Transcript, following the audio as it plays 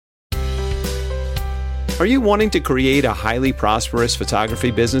Are you wanting to create a highly prosperous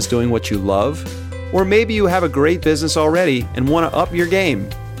photography business doing what you love? Or maybe you have a great business already and want to up your game?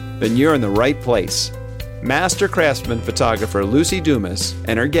 Then you're in the right place. Master craftsman photographer Lucy Dumas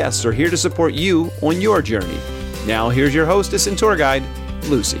and her guests are here to support you on your journey. Now here's your hostess and tour guide,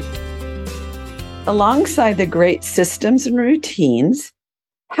 Lucy. Alongside the great systems and routines,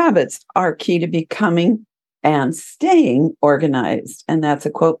 habits are key to becoming and staying organized. And that's a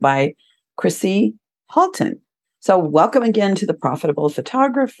quote by Chrissy Halton. So welcome again to the Profitable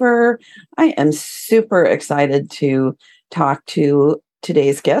Photographer. I am super excited to talk to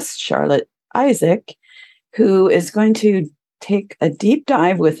today's guest, Charlotte Issac, who is going to take a deep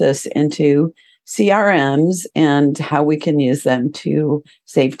dive with us into CRMs and how we can use them to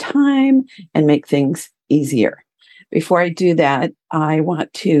save time and make things easier. Before I do that, I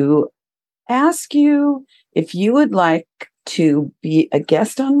want to ask you if you would like to be a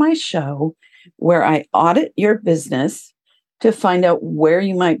guest on my show where I audit your business to find out where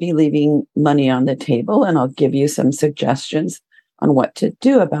you might be leaving money on the table, and I'll give you some suggestions on what to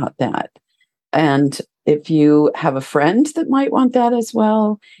do about that. And if you have a friend that might want that as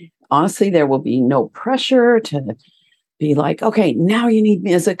well, honestly, there will be no pressure to be like, okay, now you need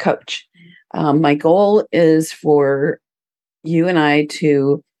me as a coach. My goal is for you and I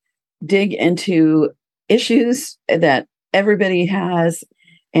to dig into issues that everybody has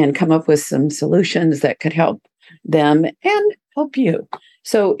and come up with some solutions that could help them and help you.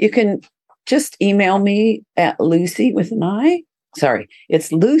 So you can just email me at Lucy with an I. Sorry,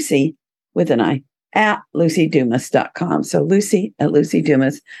 it's Lucy with an I at lucydumas.com. So Lucy at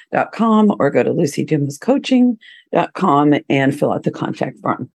lucydumas.com or go to lucydumascoaching.com and fill out the contact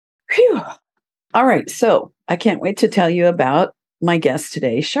form. Phew. All right. So I can't wait to tell you about my guest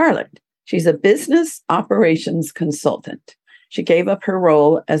today, Charlotte. She's a business operations consultant. She gave up her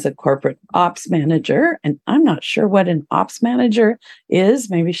role as a corporate ops manager, and I'm not sure what an ops manager is.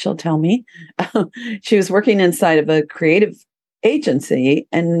 Maybe she'll tell me. She was working inside of a creative agency,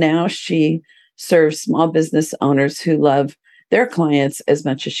 and now she serves small business owners who love their clients as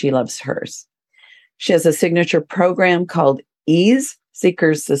much as she loves hers. She has a signature program called Ease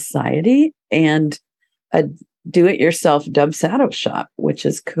Seekers Society and a do-it-yourself Dubsado shop, which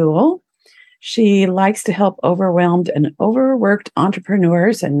is cool. She likes to help overwhelmed and overworked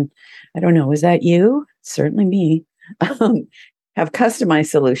entrepreneurs, and I don't know, is that you? Certainly me, have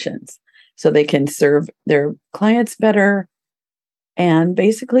customized solutions so they can serve their clients better and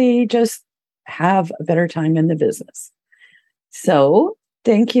basically just have a better time in the business. So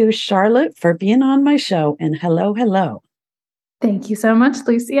thank you, Charlotte, for being on my show, and hello. Thank you so much,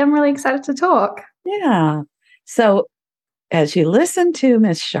 Lucy. I'm really excited to talk. Yeah. So as you listen to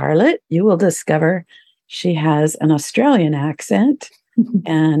Miss Charlotte, you will discover she has an Australian accent.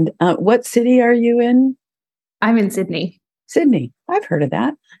 And what city are you in? I'm in Sydney. Sydney. I've heard of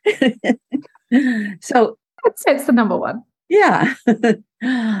that. So it's the number one. Yeah.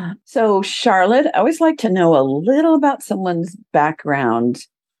 So Charlotte, I always like to know a little about someone's background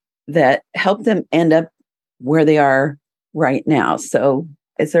that helped them end up where they are right now. So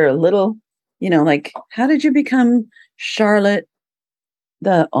is there a little, like, how did you become Charlotte,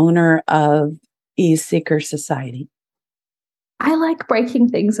 the owner of Ease Seeker Society? I like breaking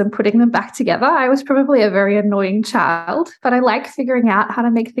things and putting them back together. I was probably a very annoying child, but I like figuring out how to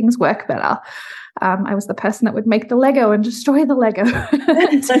make things work better. I was the person that would make the Lego and destroy the Lego.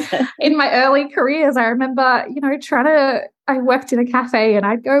 In my early careers, I remember, I worked in a cafe and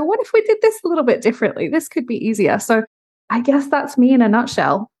I'd go, what if we did this a little bit differently? This could be easier. So I guess that's me in a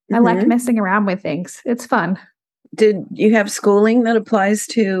nutshell. I like messing around with things. It's fun. Did you have schooling that applies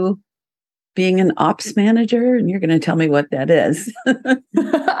to being an ops manager? And you're going to tell me what that is.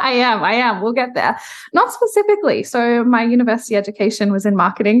 I am. We'll get there. Not specifically. So my university education was in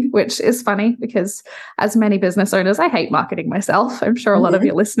marketing, which is funny because as many business owners, I hate marketing myself. I'm sure a lot of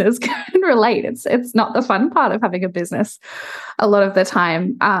your listeners can relate. It's not the fun part of having a business a lot of the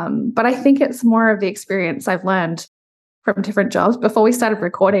time. But I think it's more of the experience I've learned from different jobs. Before we started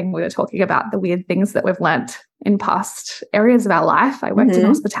recording, we were talking about the weird things that we've learnt in past areas of our life. I worked in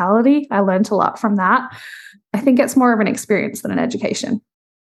hospitality. I learned a lot from that. I think it's more of an experience than an education.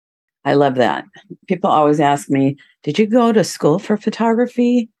 I love that. People always ask me, did you go to school for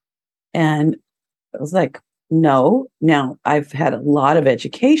photography? And I was like, no. Now, I've had a lot of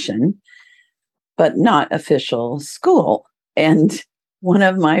education, but not official school. And one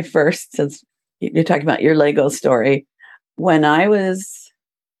of my first, since you're talking about your Lego story, when I was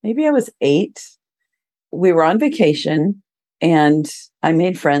 8, we were on vacation and I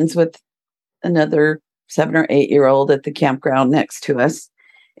made friends with another 7 or 8-year-old at the campground next to us.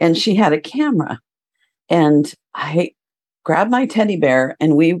 And she had a camera And I grabbed my teddy bear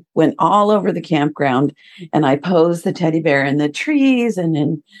and we went all over the campground, and I posed the teddy bear in the trees and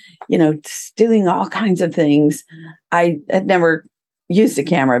in, doing all kinds of things. I had never used a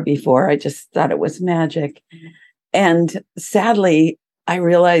camera before. I just thought it was magic. And sadly, I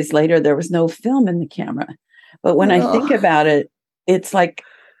realized later there was no film in the camera. But when I think about it, it's like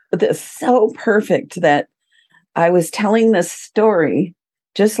so perfect that I was telling this story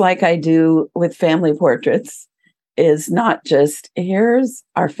just like I do with family portraits, is not just here's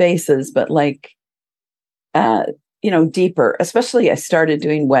our faces, but like, deeper. Especially I started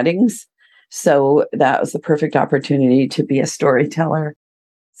doing weddings. So that was the perfect opportunity to be a storyteller.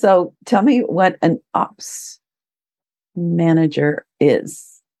 So tell me what an ops manager is.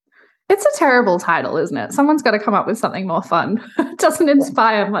 It's a terrible title, isn't it? Someone's got to come up with something more fun. It doesn't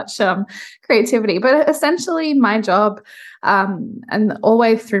inspire much creativity. But essentially, my job and all the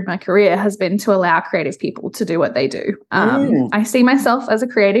way through my career has been to allow creative people to do what they do. I see myself as a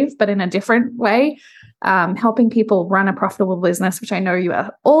creative, but in a different way, helping people run a profitable business, which I know you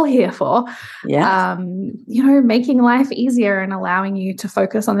are all here for. Yeah. Making life easier and allowing you to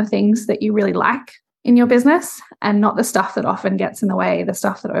focus on the things that you really like in your business and not the stuff that often gets in the way, the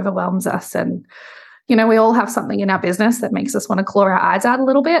stuff that overwhelms us. And, we all have something in our business that makes us want to claw our eyes out a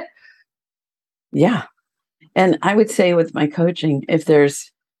little bit. Yeah. And I would say with my coaching, if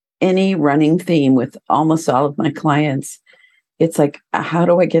there's any running theme with almost all of my clients, it's like, how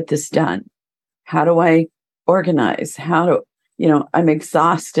do I get this done? How do I organize? I'm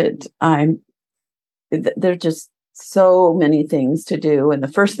exhausted. There's just so many things to do. And the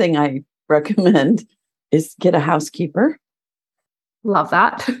first thing I recommend is get a housekeeper. Love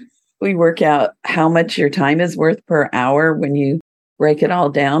that. We work out how much your time is worth per hour when you break it all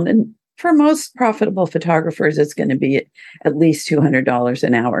down. And for most profitable photographers, it's going to be at least $200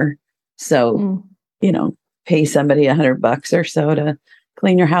 an hour. So, pay somebody $100 or so to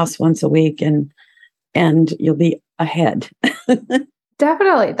clean your house once a week and you'll be ahead.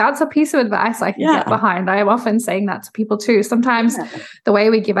 Definitely. That's a piece of advice I can get behind. I am often saying that to people too. Sometimes the way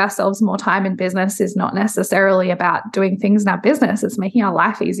we give ourselves more time in business is not necessarily about doing things in our business. It's making our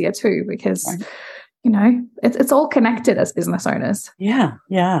life easier too, because, it's all connected as business owners. Yeah.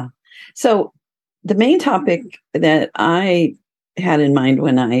 Yeah. So the main topic that I had in mind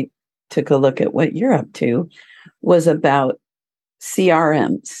when I took a look at what you're up to was about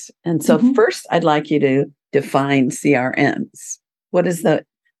CRMs. And so first, I'd like you to define CRMs. What does that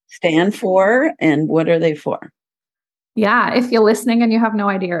stand for and what are they for? Yeah, if you're listening and you have no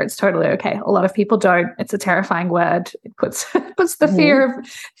idea, it's totally okay. A lot of people don't. It's a terrifying word. It puts the fear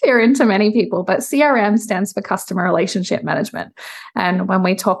into many people. But CRM stands for customer relationship management. And when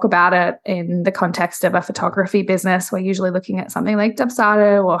we talk about it in the context of a photography business, we're usually looking at something like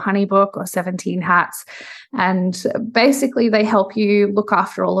Dubsado or Honeybook or 17 Hats. And basically, they help you look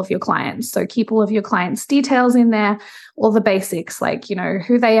after all of your clients. So keep all of your clients' details in there, all the basics like,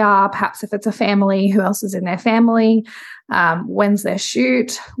 who they are, perhaps if it's a family, who else is in their family, when's their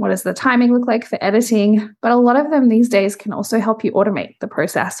shoot, what does the timing look like for editing. But a lot of them these days can also help you automate the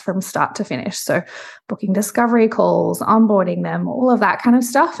process from start to finish. So booking discovery calls, onboarding them, all of that kind of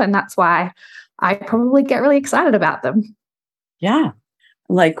stuff. And that's why I probably get really excited about them. Yeah.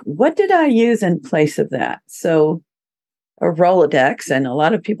 Like, what did I use in place of that? So a Rolodex, and a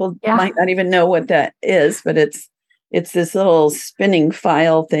lot of people might not even know what that is, but it's this little spinning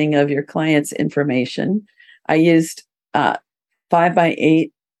file thing of your client's information. I used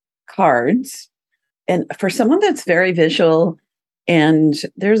 5x8 cards. And for someone that's very visual, and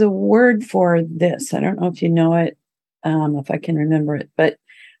there's a word for this, I don't know if you know it, if I can remember it, but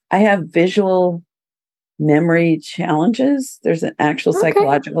I have visual memory challenges. There's an actual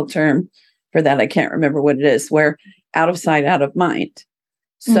psychological term for that. I can't remember what it is, where out of sight, out of mind.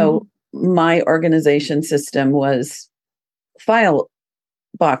 So my organization system was file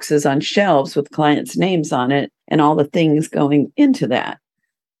boxes on shelves with clients' names on it and all the things going into that.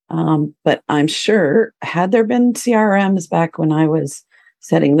 But I'm sure had there been CRMs back when I was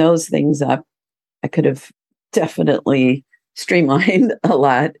setting those things up, I could have definitely streamlined a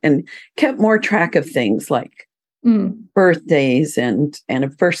lot and kept more track of things like birthdays and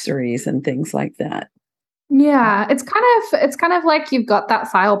anniversaries and things like that. Yeah, it's kind of like you've got that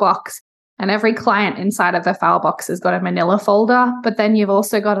file box and every client inside of the file box has got a manila folder, but then you've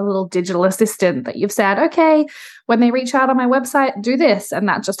also got a little digital assistant that you've said, okay, when they reach out on my website, do this. And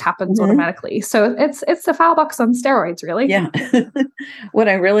that just happens automatically. So it's the file box on steroids, really. Yeah. What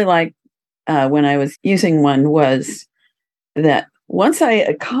I really liked when I was using one was that once I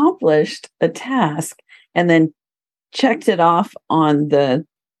accomplished a task and then checked it off on the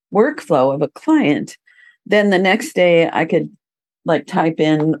workflow of a client, then the next day I could like type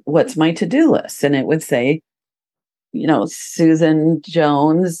in what's my to-do list, and it would say, Susan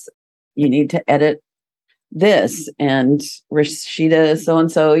Jones, you need to edit this, and Rashida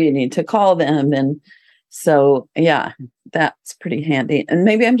so-and-so, you need to call them. And so, yeah, that's pretty handy. And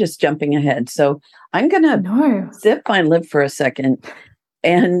maybe I'm just jumping ahead. So I'm going to zip my lip for a second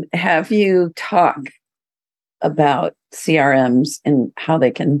and have you talk about CRMs and how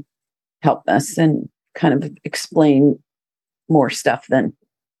they can help us, and kind of explain more stuff than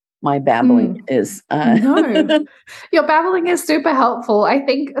my babbling is. No, your babbling is super helpful. I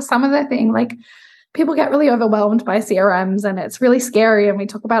think some of the thing, like, people get really overwhelmed by CRMs and it's really scary. And we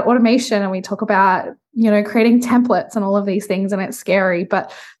talk about automation and we talk about, creating templates and all of these things, and it's scary.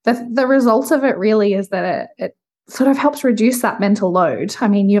 But the result of it really is that it sort of helps reduce that mental load. I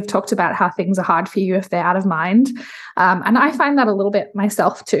mean, you've talked about how things are hard for you if they're out of mind. And I find that a little bit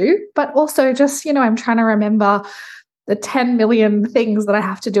myself too, but also just, I'm trying to remember the 10 million things that I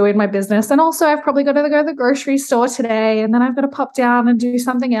have to do in my business. And also I've probably got to go to the grocery store today, and then I've got to pop down and do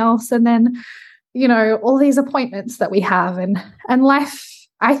something else. And then, all these appointments that we have, and life,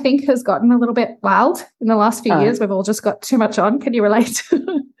 I think, has gotten a little bit wild in the last few years. We've all just got too much on. Can you relate?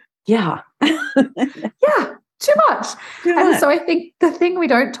 Yeah. Yeah. Too much. And so I think the thing we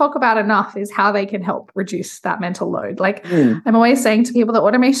don't talk about enough is how they can help reduce that mental load. Like, I'm always saying to people that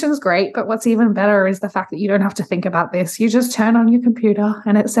automation is great, but what's even better is the fact that you don't have to think about this. You just turn on your computer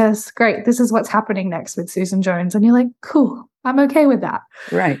and it says, great, this is what's happening next with Susan Jones. And you're like, cool, I'm okay with that.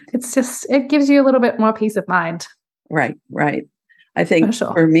 Right. It's just, it gives you a little bit more peace of mind. Right. I think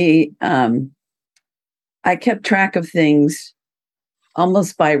for me, I kept track of things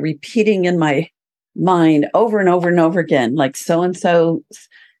almost by repeating in my mind over and over and over again, like so-and-so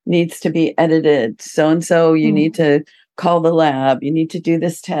needs to be edited. So-and-so, you need to call the lab. You need to do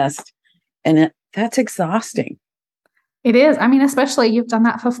this test. And that's exhausting. It is. I mean, especially you've done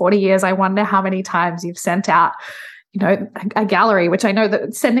that for 40 years. I wonder how many times you've sent out, a gallery, which I know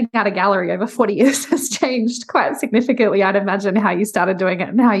that sending out a gallery over 40 years has changed quite significantly. I'd imagine how you started doing it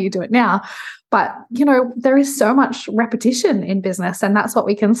and how you do it now. But, there is so much repetition in business, and that's what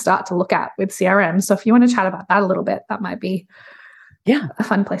we can start to look at with CRM. So if you want to chat about that a little bit, that might be a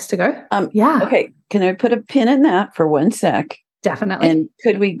fun place to go. Okay. Can I put a pin in that for 1 sec? Definitely. And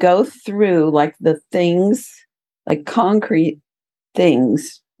could we go through like the things, like concrete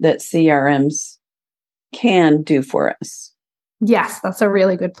things that CRMs can do for us? Yes, that's a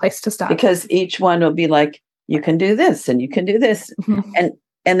really good place to start. Because each one will be like, you can do this and you can do this.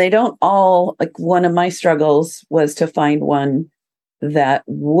 And they don't all, like, one of my struggles was to find one that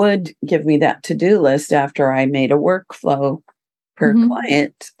would give me that to-do list after I made a workflow per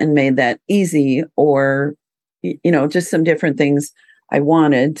client and made that easy, or, just some different things I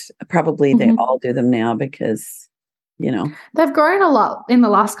wanted. Probably they all do them now because, they've grown a lot in the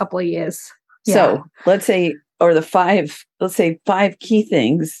last couple of years. Yeah. So let's say, or let's say 5 key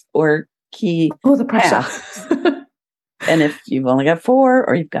things or key the pressure. And if you've only got 4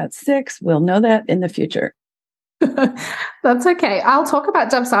 or you've got 6, we'll know that in the future. That's okay. I'll talk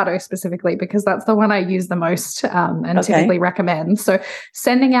about Dubsado specifically because that's the one I use the most and typically recommend. So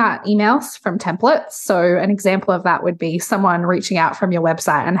sending out emails from templates. So an example of that would be someone reaching out from your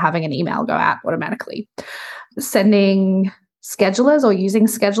website and having an email go out automatically. Sending schedulers or using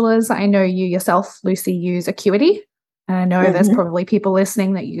schedulers. I know you yourself, Lucy, use Acuity. And I know there's probably people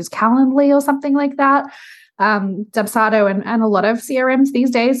listening that use Calendly or something like that. Dubsado and a lot of CRMs these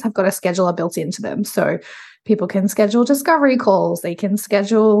days have got a scheduler built into them. So people can schedule discovery calls. They can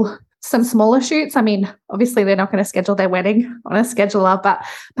schedule some smaller shoots. I mean, obviously they're not going to schedule their wedding on a scheduler, but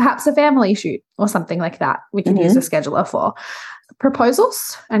perhaps a family shoot or something like that we can use a scheduler for.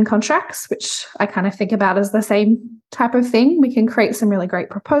 Proposals and contracts, which I kind of think about as the same type of thing. We can create some really great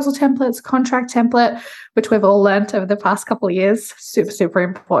proposal templates, contract template, which we've all learned over the past couple of years, super, super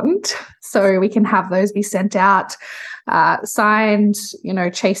important. So we can have those be sent out, signed,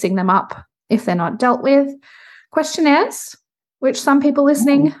 chasing them up if they're not dealt with. Questionnaires, which some people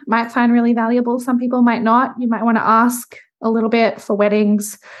listening might find really valuable. Some people might not. You might want to ask a little bit for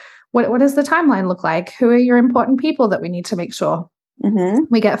weddings. What does the timeline look like? Who are your important people that we need to make sure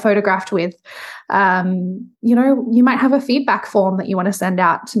we get photographed with? You might have a feedback form that you want to send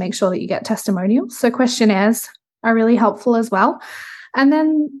out to make sure that you get testimonials. So questionnaires are really helpful as well. And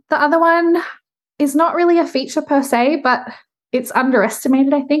then the other one is not really a feature per se, but it's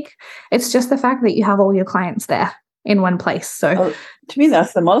underestimated, I think. It's just the fact that you have all your clients there in one place. So to me,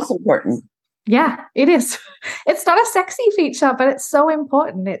 that's the most important. Yeah, it is. It's not a sexy feature, but it's so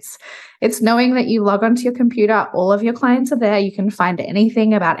important. It's knowing that you log onto your computer, all of your clients are there. You can find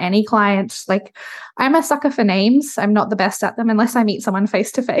anything about any client. Like, I'm a sucker for names. I'm not the best at them unless I meet someone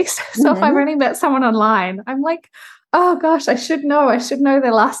face to face. So if I've only met someone online, I'm like, oh gosh, I should know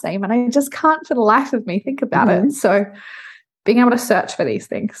their last name. And I just can't for the life of me think about it. So being able to search for these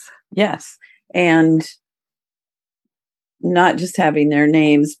things. Yes. And not just having their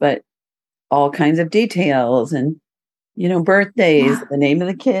names, but all kinds of details and, birthdays, the name of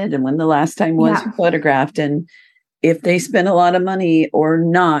the kid and when the last time was photographed and if they spend a lot of money or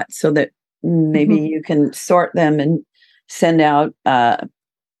not, so that maybe you can sort them and send out a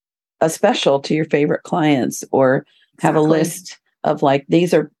special to your favorite clients or have a list of like,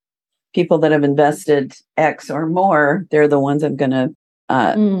 these are people that have invested X or more. They're the ones I'm going to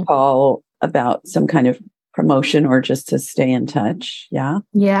call about some kind of promotion or just to stay in touch. Yeah.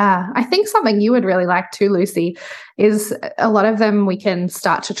 Yeah. I think something you would really like too, Lucy, is a lot of them we can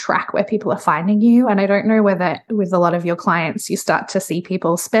start to track where people are finding you. And I don't know whether with a lot of your clients, you start to see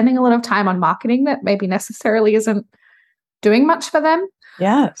people spending a lot of time on marketing that maybe necessarily isn't doing much for them.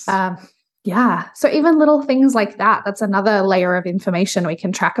 Yes. Yeah. So even little things like that, that's another layer of information we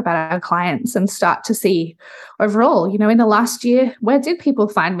can track about our clients and start to see overall, in the last year, where did people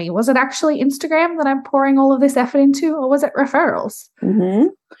find me? Was it actually Instagram that I'm pouring all of this effort into, or was it referrals?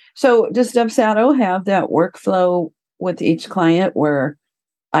 So does Dubsado have that workflow with each client where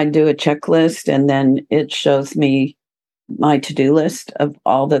I do a checklist and then it shows me my to-do list of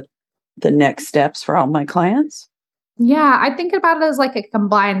all the next steps for all my clients? Yeah, I think about it as like a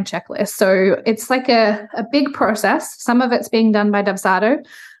combined checklist. So it's like a big process. Some of it's being done by Dubsado.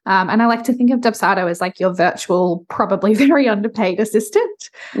 And I like to think of Dubsado as like your virtual, probably very underpaid assistant.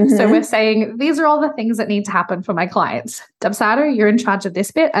 So we're saying, these are all the things that need to happen for my clients. Dubsado, you're in charge of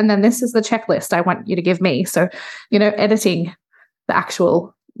this bit. And then this is the checklist I want you to give me. So, editing the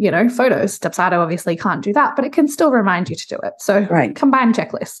actual, photos. Dubsado obviously can't do that, but it can still remind you to do it. So combined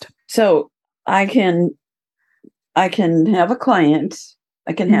checklist. So I can have a client,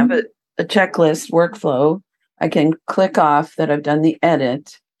 I can have a checklist workflow. I can click off that I've done the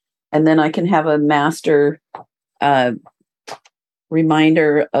edit, and then I can have a master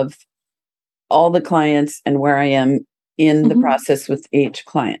reminder of all the clients and where I am in the process with each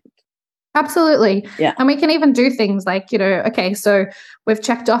client. Absolutely. Yeah. And we can even do things like, okay, so we've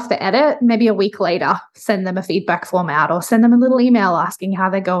checked off the edit, maybe a week later, send them a feedback form out or send them a little email asking how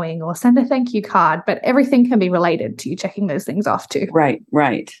they're going or send a thank you card, but everything can be related to you checking those things off too. Right.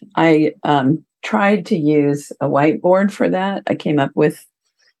 I tried to use a whiteboard for that. I came up with,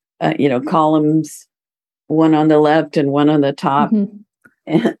 columns, one on the left and one on the top.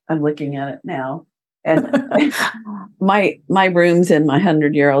 And I'm looking at it now. And my rooms in my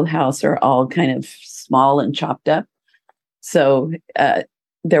 100-year-old house are all kind of small and chopped up. So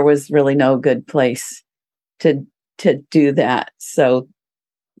there was really no good place to do that. So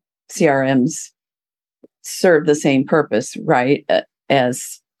CRMs serve the same purpose, right?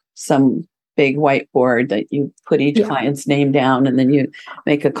 As some big whiteboard that you put each client's name down and then you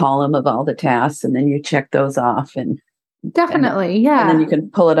make a column of all the tasks and then you check those off. And definitely, and then you can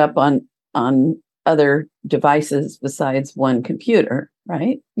pull it up on other devices besides one computer,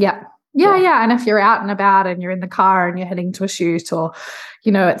 right? Yeah. And if you're out and about and you're in the car and you're heading to a shoot or,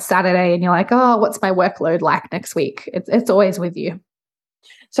 it's Saturday and you're like, oh, what's my workload like next week? It's always with you.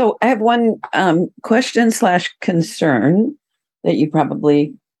 So I have one question/concern that you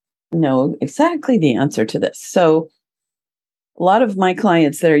probably know exactly the answer to this. So a lot of my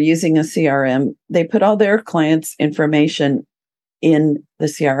clients that are using a CRM, they put all their clients' information in the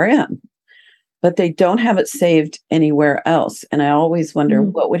CRM, but they don't have it saved anywhere else. And I always wonder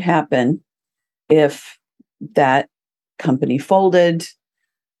what would happen if that company folded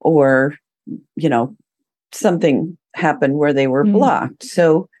or, something happened where they were blocked.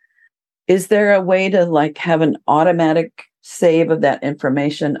 So is there a way to like have an automatic save of that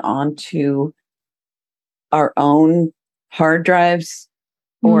information onto our own hard drives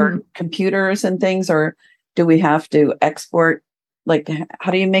or computers and things? Or do we have to export? Like,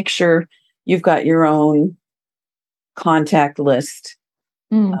 how do you make sure you've got your own contact list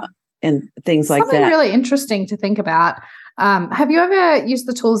and things like that? Something really interesting to think about. Have you ever used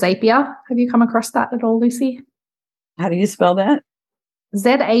the tool Zapier? Have you come across that at all, Lucy? How do you spell that?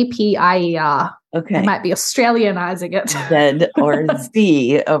 Zapier. Okay. I might be Australianizing it. Z or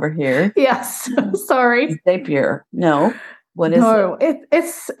Z over here. Yes. Sorry. Zapier. No. What is it?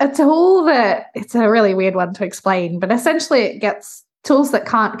 It's a tool that it's a really weird one to explain, but essentially it gets tools that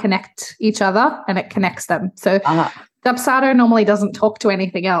can't connect each other, and it connects them. So Dubsado normally doesn't talk to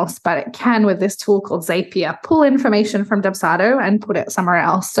anything else, but it can with this tool called Zapier, pull information from Dubsado and put it somewhere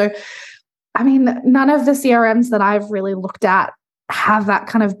else. So, I mean, none of the CRMs that I've really looked at have that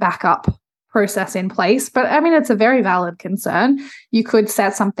kind of backup process in place. But I mean, it's a very valid concern. You could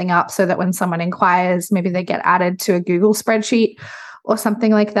set something up so that when someone inquires, maybe they get added to a Google spreadsheet or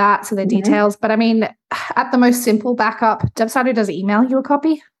something like that. So their details. But I mean, at the most simple backup, Dubsado does email you a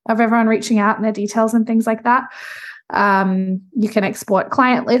copy of everyone reaching out and their details and things like that. You can export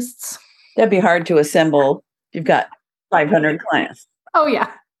client lists. That'd be hard to assemble. You've got 500 clients. Oh,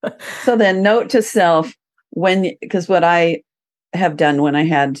 yeah. So then note to self, because what I have done when I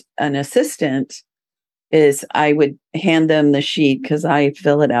had an assistant is I would hand them the sheet because I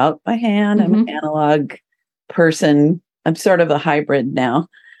fill it out by hand. I'm an analog person. I'm sort of a hybrid now.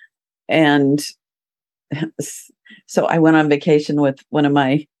 And so I went on vacation with one of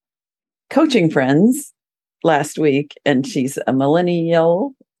my coaching friends last week, and she's a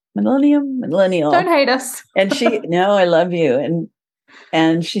millennial. Don't hate us. And no, I love you.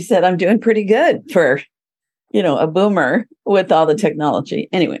 And she said, I'm doing pretty good for, a boomer with all the technology.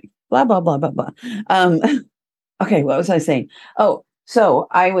 Anyway, blah, blah, blah, blah, blah. Okay, what was I saying? Oh, so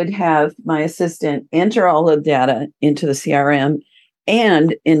I would have my assistant enter all the data into the CRM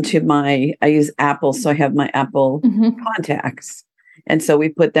and into I use Apple, so I have my Apple contacts. And so we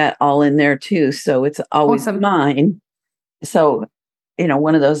put that all in there too. So it's always mine. So,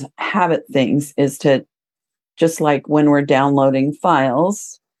 one of those habit things is to, just like when we're downloading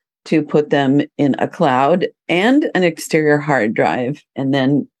files, to put them in a cloud and an exterior hard drive, and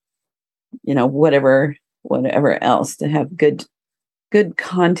then, whatever else, to have good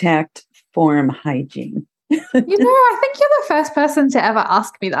contact form hygiene. I think you're the first person to ever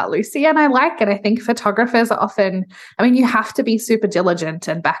ask me that, Lucy, and I like it. I think photographers are often, you have to be super diligent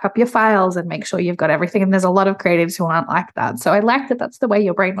and back up your files and make sure you've got everything. And there's a lot of creatives who aren't like that. So I like that that's the way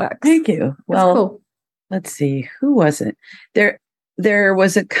your brain works. Thank you. Well, cool. Let's see. Who was it? There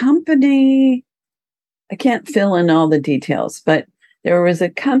was a company, I can't fill in all the details, but there was a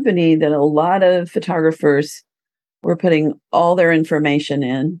company that a lot of photographers were putting all their information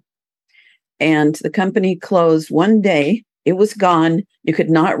in. And the company closed one day. It was gone. You could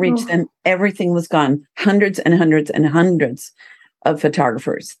not reach them. Everything was gone. Hundreds and hundreds and hundreds of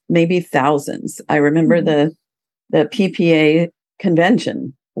photographers, maybe thousands. I remember the PPA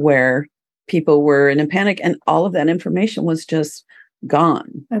convention where people were in a panic and all of that information was just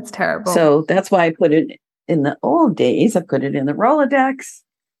gone. That's terrible. So that's why I put it in the old days. I put it in the Rolodex,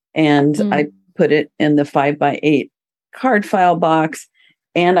 and I put it in the 5x8 card file box.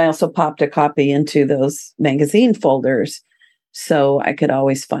 And I also popped a copy into those magazine folders so I could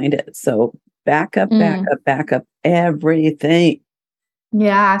always find it. So back up everything.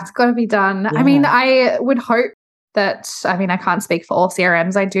 Yeah, it's got to be done. Yeah. I would hope that, I can't speak for all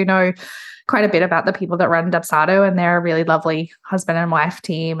CRMs. I do know quite a bit about the people that run Dubsado, and they're a really lovely husband and wife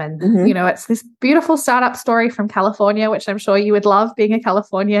team. And, it's this beautiful startup story from California, which I'm sure you would love, being a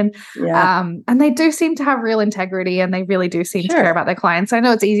Californian. Yeah. And they do seem to have real integrity, and they really do seem to care about their clients. I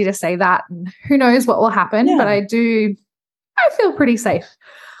know it's easy to say that, and who knows what will happen, but I feel pretty safe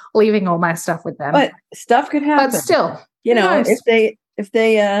leaving all my stuff with them. But stuff could happen. But still, if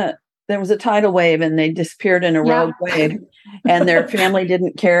they there was a tidal wave and they disappeared in a rogue wave and their family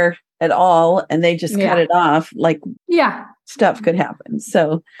didn't care at all and they just cut it off, stuff could happen.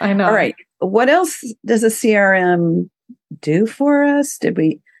 So I know. All right. What else does a CRM do for us?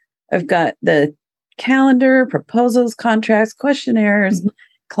 I've got the calendar, proposals, contracts, questionnaires,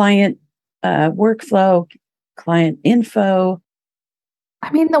 client workflow, client info.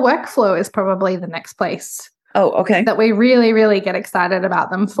 The workflow is probably the next place. Oh, okay. That we really, really get excited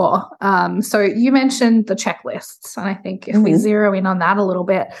about them for. So you mentioned the checklists. And I think if we zero in on that a little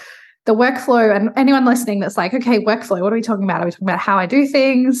bit, the workflow, and anyone listening that's like, okay, workflow, what are we talking about? Are we talking about how I do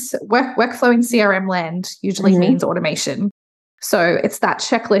things? Workflow in CRM land usually means automation. So it's that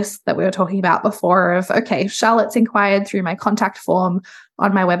checklist that we were talking about before of, okay, Charlotte's inquired through my contact form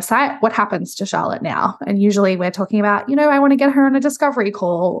on my website. What happens to Charlotte now? And usually we're talking about, I want to get her on a discovery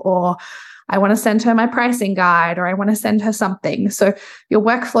call, or I want to send her my pricing guide, or I want to send her something. So your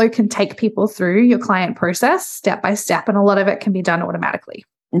workflow can take people through your client process step by step, and a lot of it can be done automatically.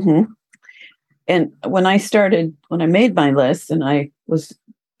 And when I made my list and I was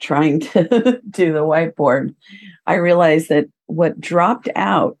trying to do the whiteboard, I realized that what dropped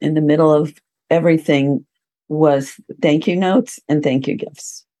out in the middle of everything was thank you notes and thank you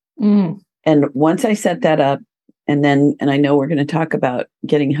gifts. And once I set that up, and I know we're going to talk about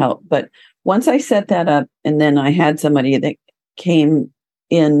getting help, but once I set that up, and then I had somebody that came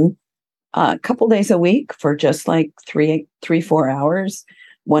in a couple days a week for just like 4 hours,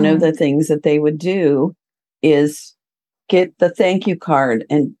 one of the things that they would do is get the thank you card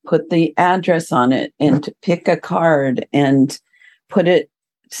and put the address on it and to pick a card and put it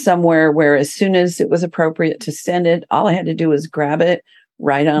somewhere where as soon as it was appropriate to send it, all I had to do was grab it,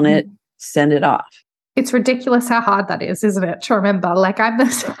 write on it, send it off. It's ridiculous how hard that is, isn't it? To remember, like I'm the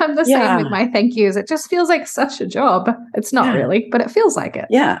same with my thank yous. It just feels like such a job. It's not really, but it feels like it.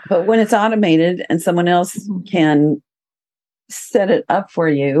 Yeah. But when it's automated and someone else can set it up for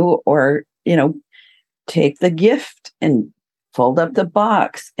you, or, take the gift and fold up the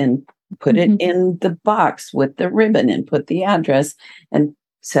box and put it in the box with the ribbon and put the address and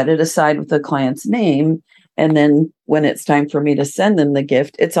set it aside with the client's name. And then when it's time for me to send them the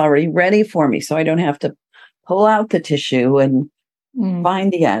gift, it's already ready for me. So I don't have to pull out the tissue and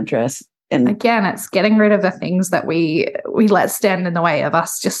find the address. And again, it's getting rid of the things that we let stand in the way of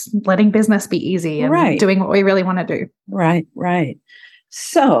us just letting business be easy and doing what we really want to do. Right.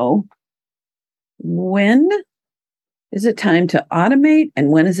 So when is it time to automate and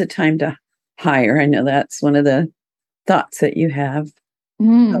when is it time to hire? I know that's one of the thoughts that you have.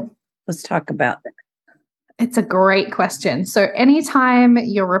 So let's talk about that. It's a great question. So anytime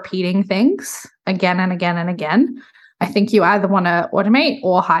you're repeating things again and again and again, I think you either want to automate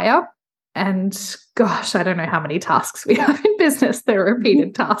or hire. And gosh, I don't know how many tasks we have in business. They're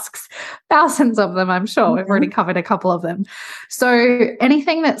repeated tasks, thousands of them, I'm sure. We've already covered a couple of them. So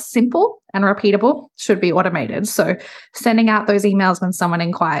anything that's simple and repeatable should be automated. So sending out those emails when someone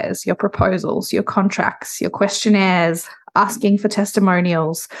inquires, your proposals, your contracts, your questionnaires, asking for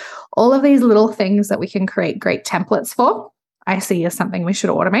testimonials, all of these little things that we can create great templates for, I see as something we should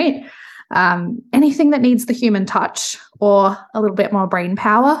automate. Anything that needs the human touch or a little bit more brain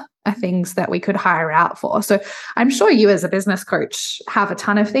power are things that we could hire out for. So I'm sure you as a business coach have a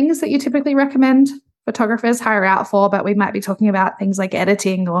ton of things that you typically recommend photographers hire out for, but we might be talking about things like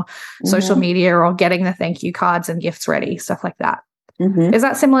editing or social media or getting the thank you cards and gifts ready, stuff like that. Is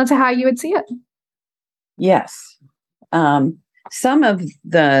that similar to how you would see it? Yes. Some of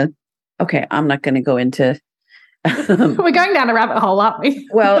the, I'm not going to go into. We're going down a rabbit hole, aren't we?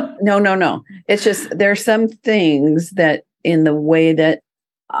 Well, no. It's just, there's some things that in the way that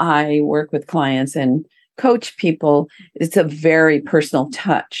I work with clients and coach people, it's a very personal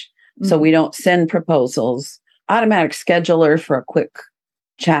touch. So we don't send proposals. Automatic scheduler for a quick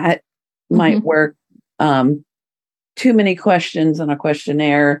chat might work. Too many questions on a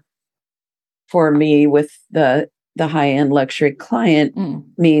questionnaire for me with the high-end luxury client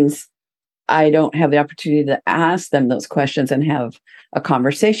means I don't have the opportunity to ask them those questions and have a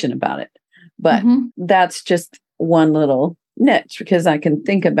conversation about it. But that's just one little niche, because I can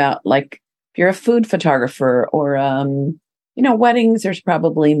think about, like, if you're a food photographer or, weddings, there's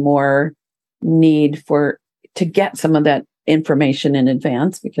probably more need to get some of that information in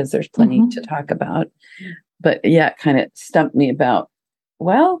advance because there's plenty to talk about. But yeah, it kind of stumped me about,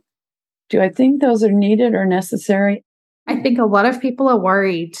 well, do I think those are needed or necessary? I think a lot of people are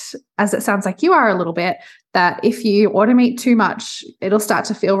worried, as it sounds like you are a little bit, that if you automate too much, it'll start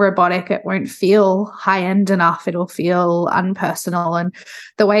to feel robotic. It won't feel high-end enough. It'll feel unpersonal. And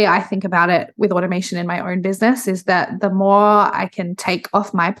the way I think about it with automation in my own business is that the more I can take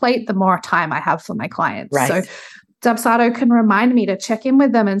off my plate, the more time I have for my clients. Right. So Dubsado can remind me to check in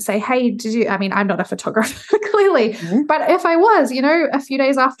with them and say, hey, I'm not a photographer, clearly, but if I was, a few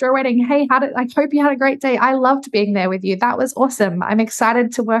days after a wedding, hey, I hope you had a great day. I loved being there with you. That was awesome. I'm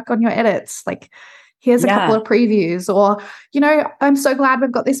excited to work on your edits. Like, here's a couple of previews, or, I'm so glad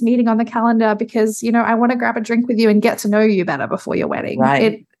we've got this meeting on the calendar because, I want to grab a drink with you and get to know you better before your wedding.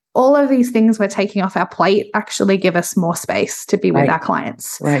 Right. All of these things we're taking off our plate actually give us more space to be with our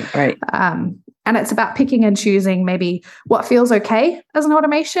clients. Right. And it's about picking and choosing maybe what feels okay as an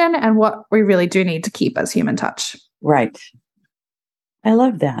automation and what we really do need to keep as human touch. Right. I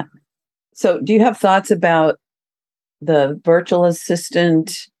love that. So do you have thoughts about the virtual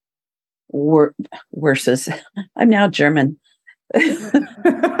assistant versus, I'm now German. I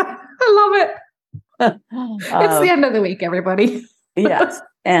love it. It's the end of the week, everybody. Yes.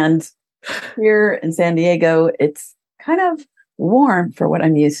 And here in San Diego, it's kind of warm for what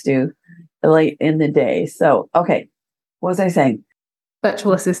I'm used to late in the day. So, okay. What was I saying?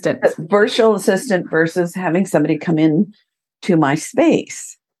 Virtual assistant. Virtual assistant versus having somebody come in to my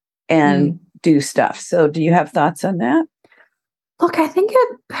space and do stuff. So do you have thoughts on that? Look, I think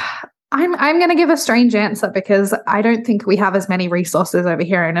I'm going to give a strange answer because I don't think we have as many resources over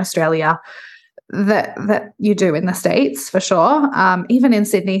here in Australia that you do in the States, for sure. Even in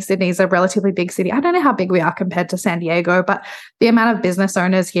Sydney's a relatively big city. I don't know how big we are compared to San Diego, but the amount of business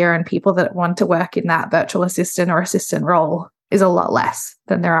owners here and people that want to work in that virtual assistant or assistant role is a lot less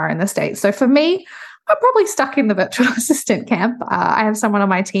than there are in the States. So for me, I'm probably stuck in the virtual assistant camp. I have someone on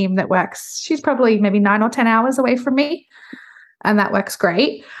my team that works, she's probably maybe 9 or 10 hours away from me, and that works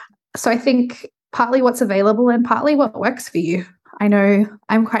great. So I think partly what's available and partly what works for you. I know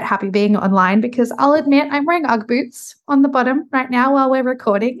I'm quite happy being online because I'll admit I'm wearing Ugg boots on the bottom right now while we're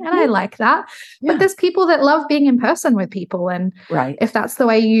recording, and I like that. Yeah. But there's people that love being in person with people. And if that's the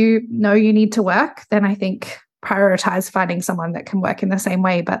way you know you need to work, then I think prioritize finding someone that can work in the same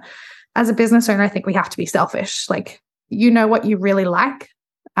way. But as a business owner, I think we have to be selfish. Like, you know what you really like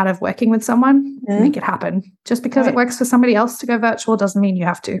out of working with someone, make it happen. Just because it works for somebody else to go virtual doesn't mean you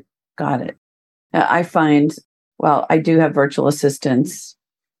have to. Got it. I find, well, I do have virtual assistants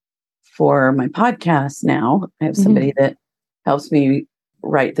for my podcast now. I have somebody that helps me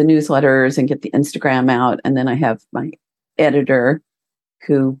write the newsletters and get the Instagram out. And then I have my editor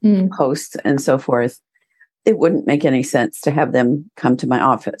who posts and so forth. It wouldn't make any sense to have them come to my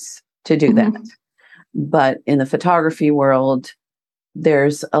office to do that. But in the photography world,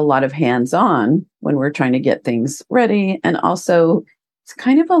 there's a lot of hands-on when we're trying to get things ready. And also, it's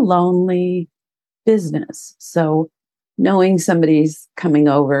kind of a lonely business. So knowing somebody's coming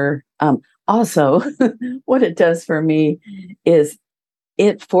over, also what it does for me is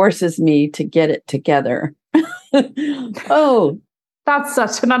it forces me to get it together. That's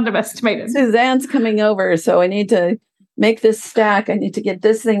such an underestimated. Suzanne's coming over, so I need to make this stack. I need to get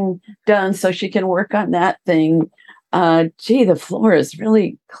this thing done so she can work on that thing. The floor has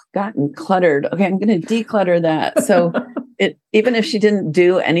really gotten cluttered. Okay, I'm going to declutter that. So even if she didn't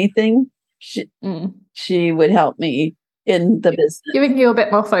do anything, she would help me in the business. Giving you a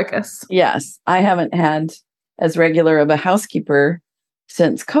bit more focus. Yes. I haven't had as regular of a housekeeper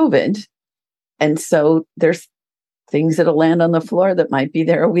since COVID. And so there's things that'll land on the floor that might be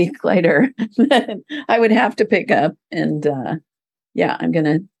there a week later that I would have to pick up. And I'm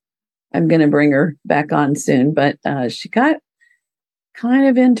gonna bring her back on soon. But she got kind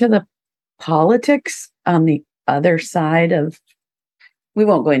of into the politics on the other side of. We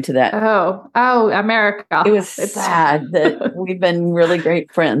won't go into that. Oh, America. It was sad that we've been really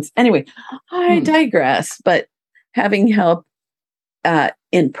great friends. Anyway, I digress. But having help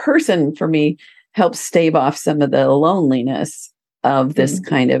in person for me helps stave off some of the loneliness of this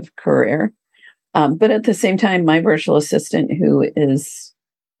kind of career. But at the same time, my virtual assistant, who is,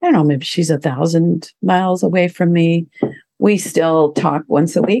 I don't know, maybe she's 1,000 miles away from me, we still talk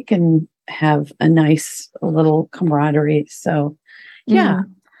once a week and have a nice little camaraderie. So, yeah.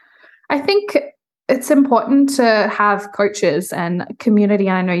 I think it's important to have coaches and community.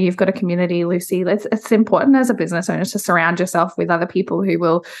 I know you've got a community, Lucy. It's important as a business owner to surround yourself with other people who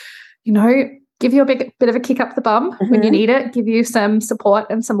will, give you a bit of a kick up the bum when you need it, give you some support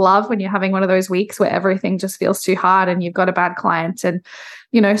and some love when you're having one of those weeks where everything just feels too hard and you've got a bad client. And,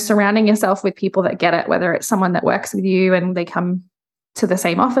 surrounding yourself with people that get it, whether it's someone that works with you and they come to the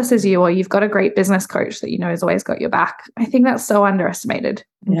same office as you, or you've got a great business coach that has always got your back. I think that's so underestimated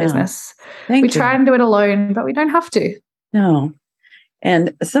in business. We try and do it alone, but we don't have to. No.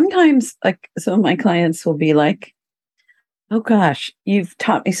 And sometimes, like, some of my clients will be like, oh gosh, you've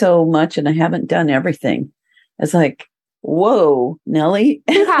taught me so much and I haven't done everything. It's like, whoa, Nellie,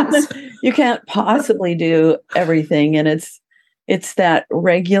 you can't possibly do everything. And it's that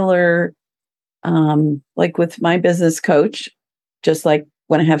regular, like with my business coach, just like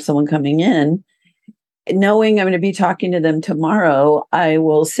when I have someone coming in, knowing I'm going to be talking to them tomorrow, I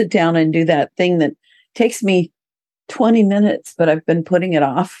will sit down and do that thing that takes me 20 minutes, but I've been putting it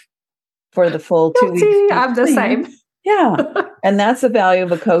off for the full 2 weeks. I'm the same. Yeah. And that's the value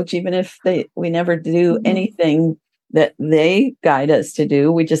of a coach, even if we never do anything that they guide us to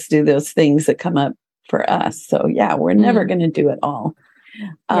do. We just do those things that come up for us. So yeah, we're never going to do it all.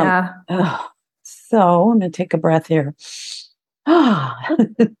 So I'm going to take a breath here. I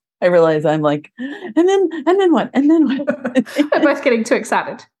realize I'm like, and then what? We're both getting too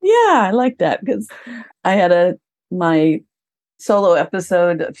excited. Yeah, I like that because I had my solo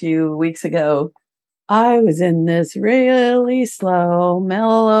episode a few weeks ago. I was in this really slow,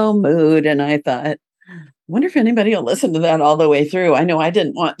 mellow mood, and I thought, wonder if anybody will listen to that all the way through. I know I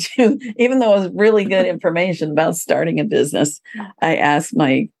didn't want to, even though it was really good information about starting a business. I asked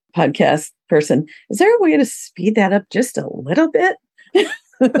my podcast person, is there a way to speed that up just a little bit?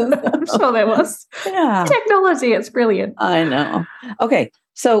 I'm sure there was. Yeah. Technology, it's brilliant. I know. Okay.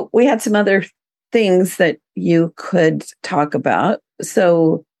 So we had some other things that you could talk about.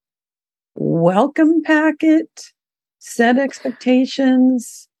 So welcome packet, set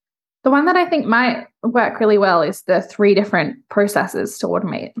expectations. The one that I think might work really well is the 3 different processes to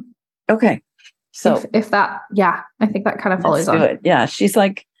automate. Okay. So if that, I think that kind of follows on. Good. Yeah. She's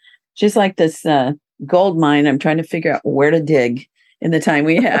like this gold mine. I'm trying to figure out where to dig in the time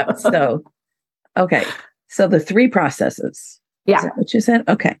we have. So, okay. So the 3 processes. Yeah. Is that what you said?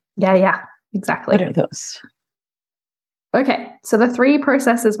 Okay. Yeah, exactly. What are those? Okay. So the 3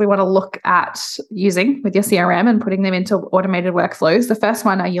 processes we want to look at using with your CRM and putting them into automated workflows. The first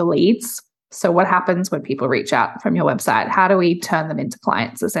one are your leads. So what happens when people reach out from your website? How do we turn them into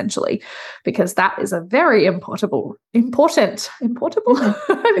clients, essentially? Because that is a very important, repeatable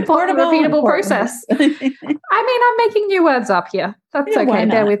process. I mean, I'm making new words up here. That's okay.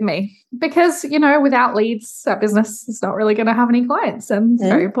 Bear with me. Because, without leads, our business is not really going to have any clients. And it's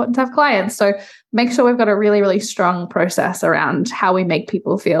very important to have clients. So make sure we've got a really, really strong process around how we make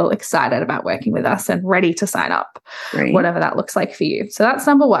people feel excited about working with us and ready to sign up, whatever that looks like for you. So that's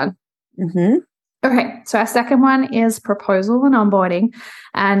number 1. Mm-hmm. Okay, so our second one is proposal and onboarding,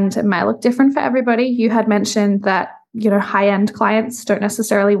 and it might look different for everybody. You had mentioned that, high-end clients don't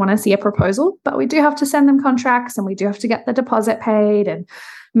necessarily want to see a proposal, but we do have to send them contracts and we do have to get the deposit paid and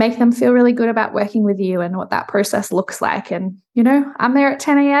make them feel really good about working with you and what that process looks like. And, I'm there at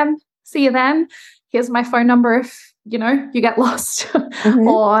 10 a.m. See you then. Here's my phone number if, you get lost.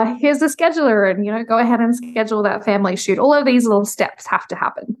 Or here's the scheduler and, go ahead and schedule that family shoot. All of these little steps have to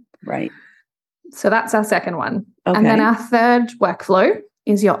happen. Right. So that's our second one. Okay. And then our third workflow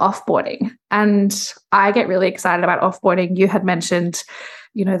is your offboarding. And I get really excited about offboarding. You had mentioned,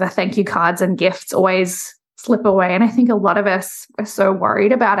 the thank you cards and gifts always slip away. And I think a lot of us are so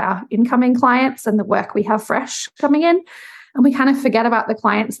worried about our incoming clients and the work we have fresh coming in. And we kind of forget about the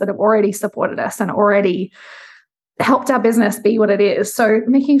clients that have already supported us and already helped our business be what it is. So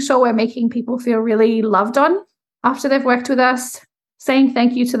making sure we're making people feel really loved on after they've worked with us, saying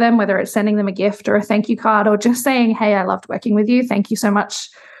thank you to them, whether it's sending them a gift or a thank you card, or just saying, hey, I loved working with you. Thank you so much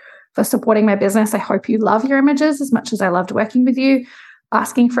for supporting my business. I hope you love your images as much as I loved working with you.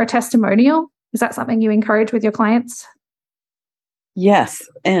 Asking for a testimonial. Is that something you encourage with your clients? Yes.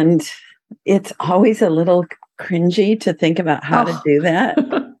 And it's always a little cringy to think about how to do that.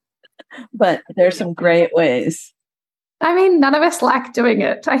 But there's some great ways. I mean, none of us like doing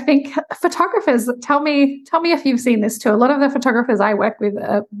it. I think photographers, tell me if you've seen this too. A lot of the photographers I work with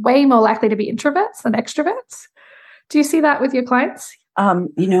are way more likely to be introverts than extroverts. Do you see that with your clients?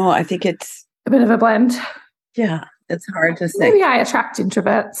 I think it's a bit of a blend. Yeah, it's hard to say. Maybe I attract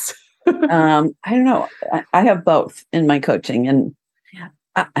introverts. I don't know. I have both in my coaching, and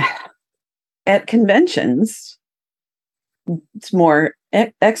at conventions, it's more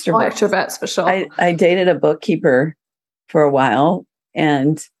extroverts. More extroverts for sure. I dated a bookkeeper for a while,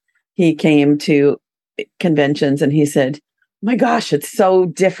 and he came to conventions and he said, my gosh, it's so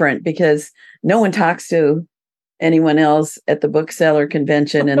different because no one talks to anyone else at the bookseller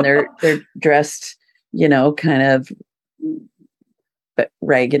convention, and they're dressed, kind of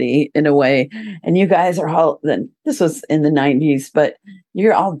raggedy in a way. And you guys are all, this was in the 90s, but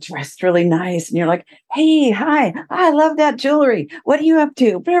you're all dressed really nice. And you're like, hey, hi, I love that jewelry. What are you up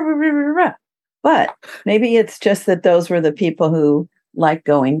to? Blah, blah, blah, blah, blah. But maybe it's just that those were the people who like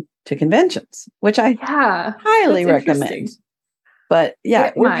going to conventions, which I highly recommend. But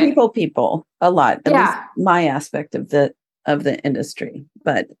we're people a lot. At least my aspect of the industry.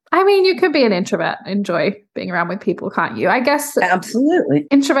 But I mean, you could be an introvert, enjoy being around with people, can't you? I guess absolutely.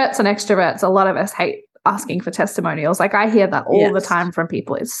 Introverts and extroverts, a lot of us hate asking for testimonials. Like I hear that all the time from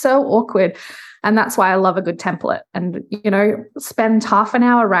people. It's so awkward. And that's why I love a good template and, spend half an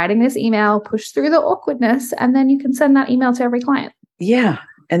hour writing this email, push through the awkwardness, and then you can send that email to every client. Yeah.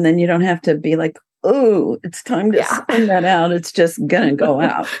 And then you don't have to be like, oh, it's time to send that out. It's just going to go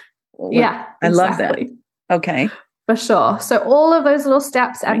out. I love that. Okay. For sure. So all of those little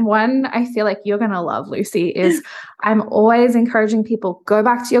steps, and one I feel like you're going to love, Lucy, is I'm always encouraging people, go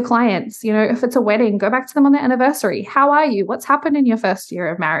back to your clients. If it's a wedding, go back to them on their anniversary. How are you? What's happened in your first year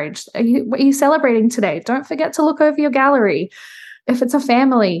of marriage? What are you celebrating today? Don't forget to look over your gallery. If it's a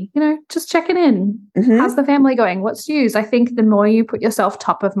family, just checking in. Mm-hmm. How's the family going? What's news? I think the more you put yourself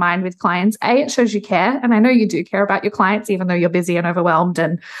top of mind with clients, it shows you care. And I know you do care about your clients, even though you're busy and overwhelmed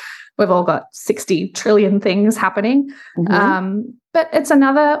and we've all got 60 trillion things happening. Mm-hmm. But it's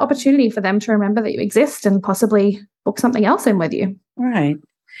another opportunity for them to remember that you exist and possibly book something else in with you. Right.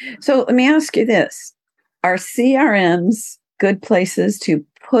 So let me ask you this. Are CRMs good places to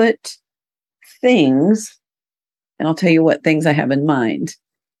put things, and I'll tell you what things I have in mind,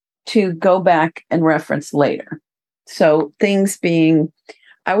 to go back and reference later? So things being,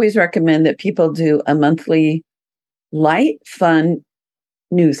 I always recommend that people do a monthly light, fun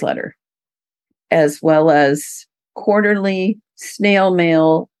newsletter, as well as quarterly snail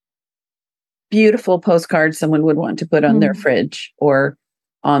mail, beautiful postcards someone would want to put on their fridge or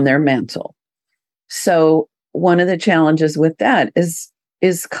on their mantle. So one of the challenges with that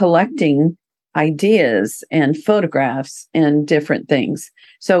is collecting ideas and photographs and different things.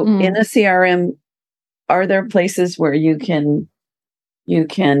 So in a CRM, are there places where you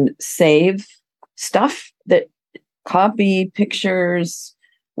can save stuff, that copy, pictures,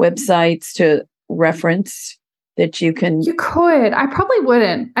 websites to reference that you can? You could. I probably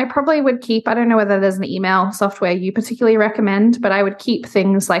wouldn't. I probably would keep, I don't know whether there's an email software you particularly recommend, but I would keep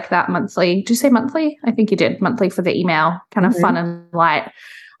things like that monthly. Did you say monthly? I think you did. Monthly for the email, kind of fun and light.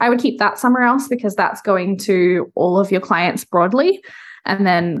 I would keep that somewhere else because that's going to all of your clients broadly. And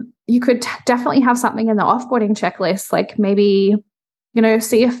then you could definitely have something in the offboarding checklist, like maybe,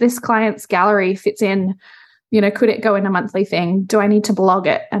 see if this client's gallery fits in. Could it go in a monthly thing? Do I need to blog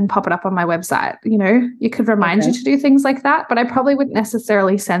it and pop it up on my website? You could remind you to do things like that, but I probably wouldn't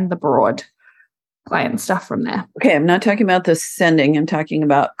necessarily send the broad client stuff from there. Okay, I'm not talking about the sending. I'm talking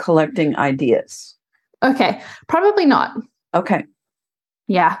about collecting ideas. Okay, probably not. Okay.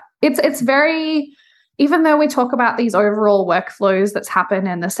 Yeah, it's very, even though we talk about these overall workflows that's happen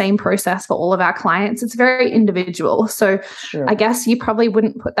in the same process for all of our clients, it's very individual. So I guess you probably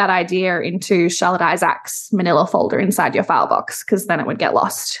wouldn't put that idea into Charlotte Isac's manila folder inside your file box, because then it would get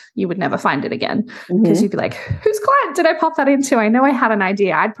lost. You would never find it again because you'd be like, whose client did I pop that into? I know I had an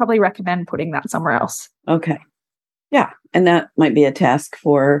idea. I'd probably recommend putting that somewhere else. Okay. Yeah. And that might be a task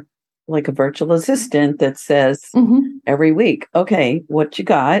for like a virtual assistant that says every week, okay, what you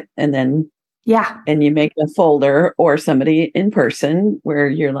got? And then and you make a folder, or somebody in person where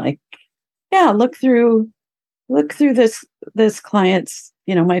you're like, look through this client's,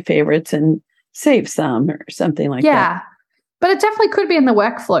 my favorites, and save some or something like that. Yeah. But it definitely could be in the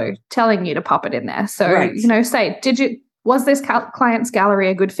workflow telling you to pop it in there. So, say, was this client's gallery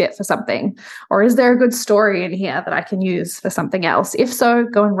a good fit for something? Or is there a good story in here that I can use for something else? If so,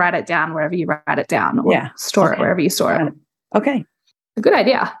 go and write it down wherever you write it down, or store it wherever you store it. Okay. A good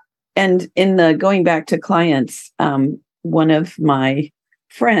idea. And in the going back to clients, one of my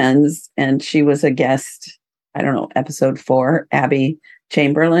friends, and she was a guest, I don't know, episode 4, Abby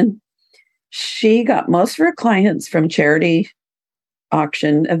Chamberlain. She got most of her clients from charity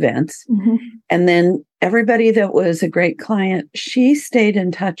auction events. And then everybody that was a great client, she stayed in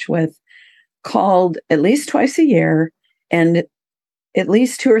touch with, called at least twice a year, and at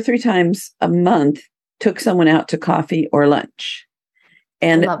least 2 or 3 times a month took someone out to coffee or lunch.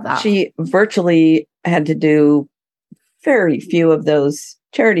 And she virtually had to do very few of those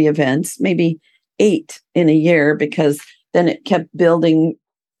charity events, maybe 8 in a year, because then it kept building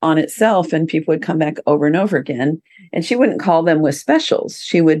on itself and people would come back over and over again. And she wouldn't call them with specials.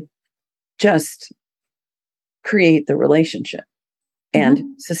 She would just create the relationship and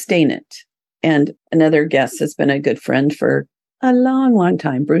sustain it. And another guest has been a good friend for a long, long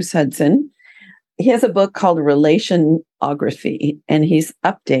time, Bruce Hudson. He has a book called Relationography, and he's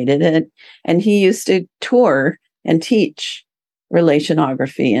updated it. And he used to tour and teach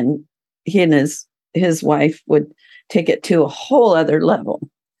relationography. And he and his wife would take it to a whole other level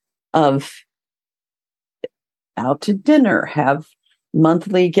of out to dinner, have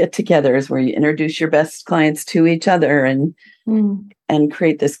monthly get-togethers where you introduce your best clients to each other and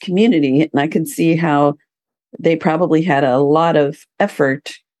create this community. And I could see how they probably had a lot of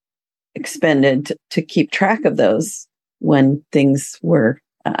effort expended to keep track of those when things were,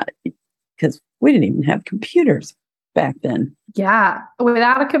 because we didn't even have computers back then. Yeah.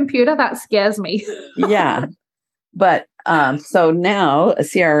 Without a computer, that scares me. Yeah. But so now a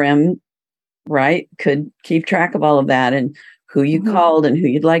CRM, right, could keep track of all of that and who you called and who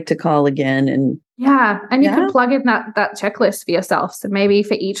you'd like to call again. And and you can plug in that checklist for yourself. So maybe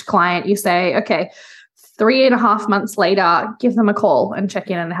for each client, you say, okay, 3.5 months later, give them a call and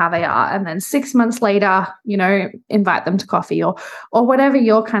check in on how they are. And then 6 months later, invite them to coffee or whatever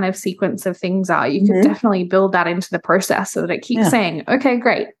your kind of sequence of things are. You can definitely build that into the process so that it keeps saying, okay,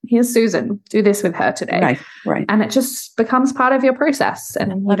 great, here's Susan, do this with her today. Right. And it just becomes part of your process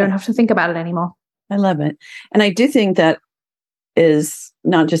and you don't have to think about it anymore. I love it. And I do think that is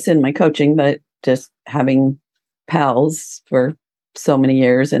not just in my coaching, but just having pals for so many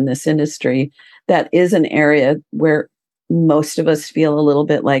years in this industry. That is an area where most of us feel a little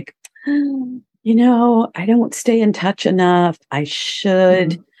bit like, I don't stay in touch enough. I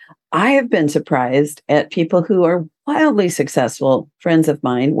should. I have been surprised at people who are wildly successful, friends of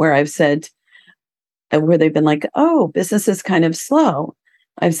mine, where I've said, where they've been like, oh, business is kind of slow.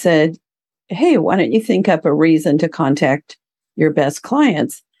 I've said, hey, why don't you think up a reason to contact your best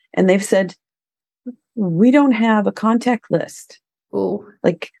clients? And they've said, we don't have a contact list. Ooh.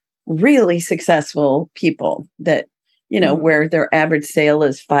 Like really successful people that, where their average sale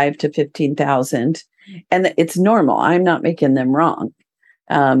is 5 to 15,000. And it's normal. I'm not making them wrong.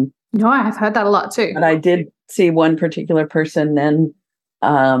 No, I've heard that a lot too. But I did see one particular person then,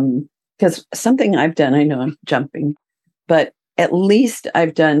 because something I've done, I know I'm jumping, but at least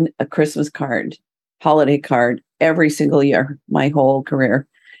I've done a Christmas card, holiday card every single year, my whole career,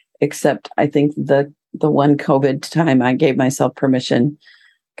 except I think the one COVID time I gave myself permission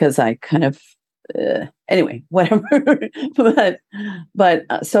because I kind of, anyway, whatever. but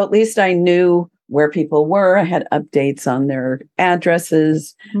so at least I knew where people were. I had updates on their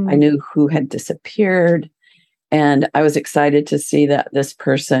addresses. I knew who had disappeared. And I was excited to see that this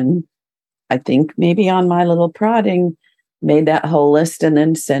person, I think maybe on my little prodding, made that whole list and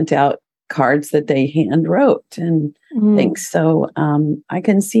then sent out cards that they hand wrote and things. So I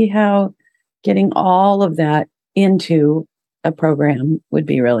can see how getting all of that into a program would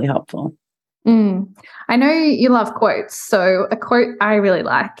be really helpful. I know you love quotes. So a quote I really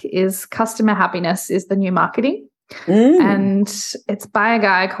like is customer happiness is the new marketing. And it's by a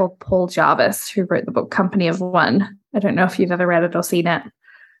guy called Paul Jarvis, who wrote the book Company of One. I don't know if you've ever read it or seen it.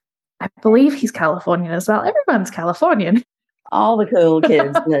 I believe he's Californian as well. Everyone's Californian. All the cool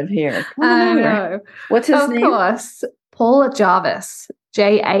kids live here. I know. What's his name? Of course, Paul Jarvis,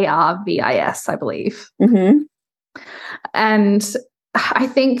 Jarvis, I believe. And I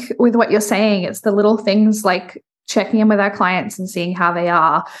think with what you're saying, it's the little things like checking in with our clients and seeing how they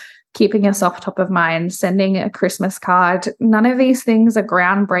are, keeping us off top of mind, sending a Christmas card. None of these things are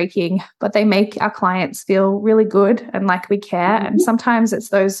groundbreaking, but they make our clients feel really good and like we care. And sometimes it's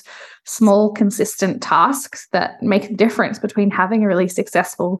those small, consistent tasks that make a difference between having a really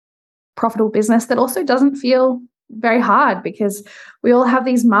successful, profitable business that also doesn't feel very hard, because we all have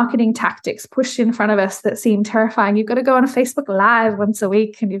these marketing tactics pushed in front of us that seem terrifying. You've got to go on a Facebook Live once a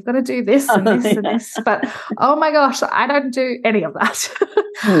week and you've got to do this and this and this. But oh my gosh, I don't do any of that.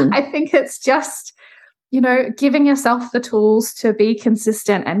 I think it's just, giving yourself the tools to be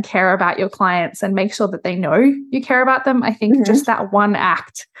consistent and care about your clients and make sure that they know you care about them. I think just that one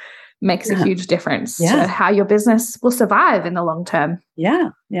act makes a huge difference to how your business will survive in the long term.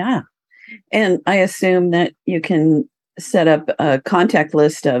 Yeah. And I assume that you can set up a contact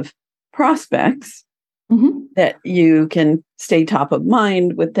list of prospects that you can stay top of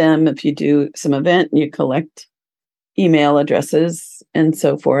mind with them. If you do some event and you collect email addresses and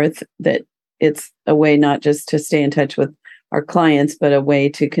so forth, that it's a way not just to stay in touch with our clients, but a way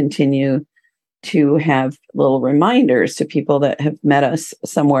to continue to have little reminders to people that have met us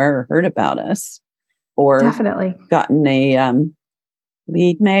somewhere or heard about us or definitely gotten a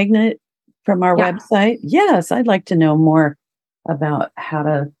lead magnet from our website. Yes, I'd like to know more about how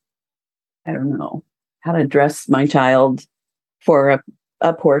to dress my child for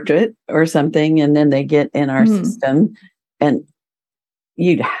a portrait or something. And then they get in our system, and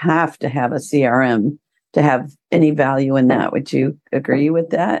you'd have to have a CRM to have any value in that. Would you agree with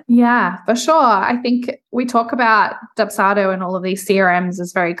that? Yeah, for sure. I think we talk about Dubsado and all of these CRMs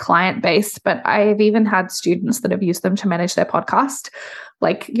as very client-based, but I've even had students that have used them to manage their podcast.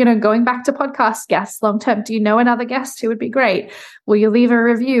 Like, going back to podcast guests long-term, do you know another guest who would be great? Will you leave a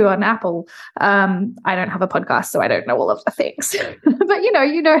review on Apple? I don't have a podcast, so I don't know all of the things. But, you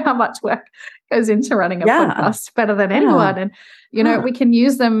know how much work goes into running a podcast better than anyone. And, we can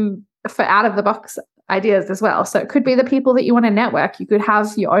use them for out-of-the-box ideas as well. So it could be the people that you want to network. You could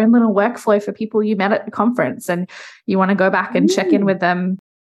have your own little workflow for people you met at the conference and you want to go back and check in with them,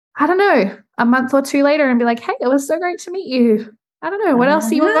 I don't know, a month or two later and be like, hey, it was so great to meet you. I don't know. What else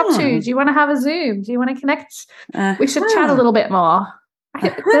are you up to? Do you want to have a Zoom? Do you want to connect? We should chat a little bit more.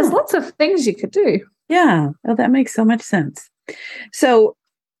 There's lots of things you could do. Yeah. Oh, that makes so much sense. So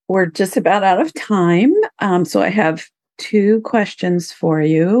we're just about out of time. So I have 2 questions for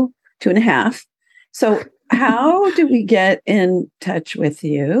you, 2.5. So how do we get in touch with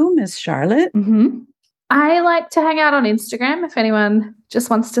you, Miss Charlotte? I like to hang out on Instagram if anyone just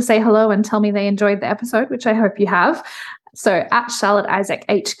wants to say hello and tell me they enjoyed the episode, which I hope you have. So at Charlotte Issac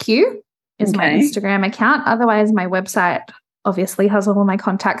HQ is my Instagram account. Otherwise, my website obviously has all of my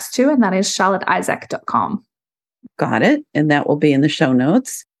contacts too, and that is charlotteissac.com. Got it. And that will be in the show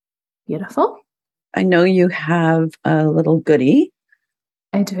notes. Beautiful. I know you have a little goodie.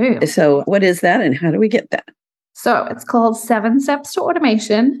 I do. So what is that and how do we get that? So it's called 7 Steps to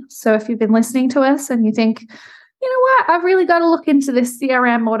Automation. So if you've been listening to us and you think, you know what, I've really got to look into this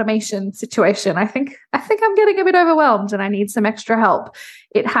CRM automation situation. I think I'm getting a bit overwhelmed and I need some extra help.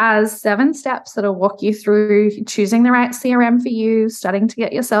 It has 7 steps that'll walk you through choosing the right CRM for you, starting to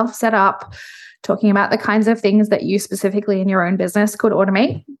get yourself set up, talking about the kinds of things that you specifically in your own business could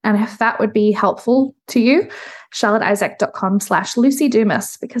automate. And if that would be helpful to you, charlotteisac.com/Lucy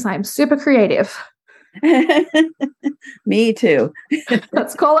Dumas, because I'm super creative. Me too.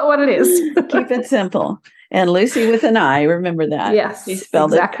 Let's call it what it is. Keep it simple. And Lucy with an I, remember that. Yes, she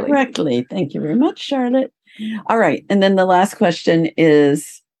spelled exactly. it correctly. Thank you very much, Charlotte. All right. And then the last question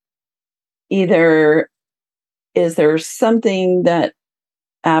is either, is there something that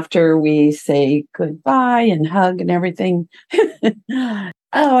after we say goodbye and hug and everything, oh,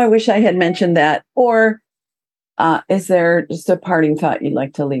 I wish I had mentioned that. Or is there just a parting thought you'd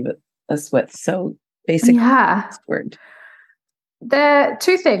like to leave us with? So basically, word. There are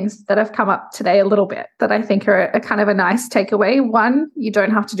 2 things that have come up today a little bit that I think are a kind of a nice takeaway. One, you don't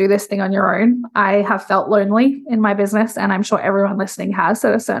have to do this thing on your own. I have felt lonely in my business, and I'm sure everyone listening has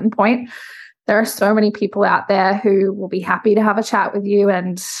at a certain point. There are so many people out there who will be happy to have a chat with you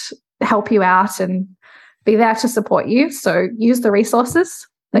and help you out and be there to support you. So use the resources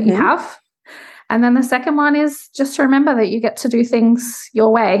that you have. And then the second one is just to remember that you get to do things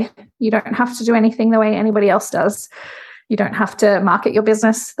your way. You don't have to do anything the way anybody else does. You don't have to market your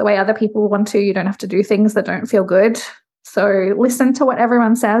business the way other people want to. You don't have to do things that don't feel good. So listen to what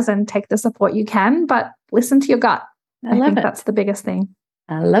everyone says and take the support you can, but listen to your gut. I think that's the biggest thing.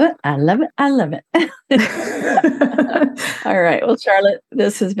 I love it. I love it. I love it. All right. Well, Charlotte,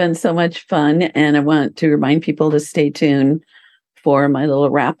 this has been so much fun. And I want to remind people to stay tuned for my little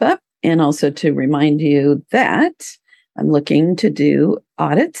wrap up, and also to remind you that I'm looking to do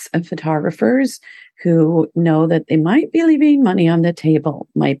audits of photographers who know that they might be leaving money on the table,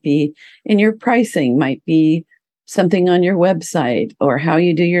 might be in your pricing, might be something on your website, or how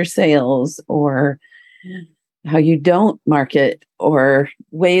you do your sales, or how you don't market, or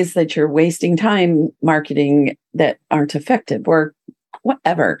ways that you're wasting time marketing that aren't effective, or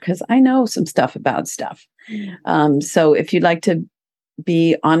whatever, because I know some stuff about stuff. So if you'd like to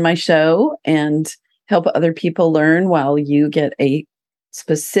be on my show and help other people learn while you get a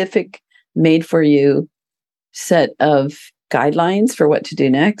specific made for you set of guidelines for what to do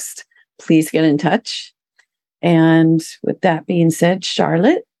next, please get in touch. And with that being said,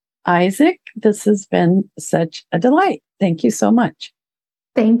 Charlotte, Issac, this has been such a delight. Thank you so much.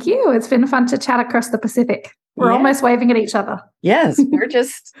 Thank you. It's been fun to chat across the Pacific. We're almost waving at each other. Yes, you're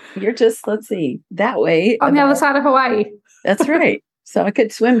just, let's see, that way. On the other side of Hawaii. That's right. So I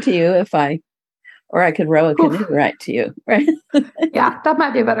could swim to you or I could row a canoe right to you, right? Yeah, that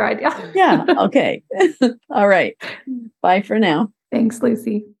might be a better idea. Yeah, okay. All right. Bye for now. Thanks,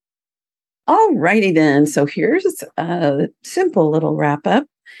 Lucy. All righty then. So here's a simple little wrap up.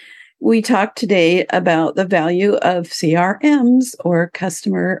 We talked today about the value of CRMs, or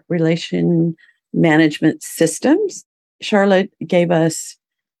customer relation management systems. Charlotte gave us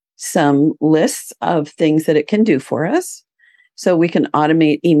some lists of things that it can do for us. So we can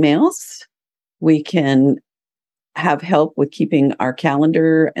automate emails. We can have help with keeping our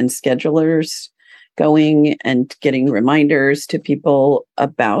calendar and schedulers going and getting reminders to people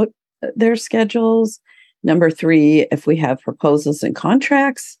about their schedules. Number 3, if we have proposals and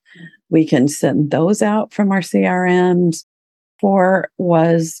contracts, we can send those out from our CRMs. 4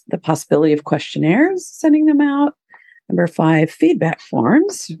 was the possibility of questionnaires, sending them out. Number 5, feedback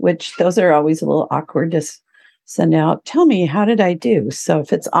forms, which those are always a little awkward to send out. Tell me, how did I do? So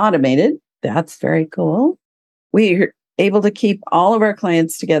if it's automated, that's very cool. We're able to keep all of our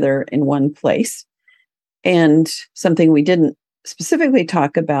clients together in one place. And something we didn't specifically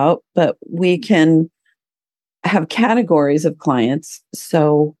talk about, but we can have categories of clients.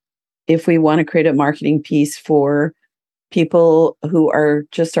 So if we want to create a marketing piece for people who are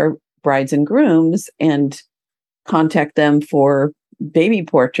just our brides and grooms and contact them for baby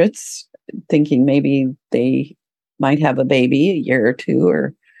portraits, thinking maybe they might have a baby a year or 2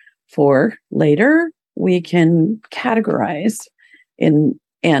 or 4 later, we can categorize and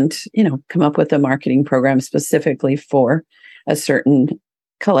come up with a marketing program specifically for a certain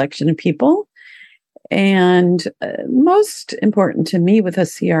collection of people. And most important to me with a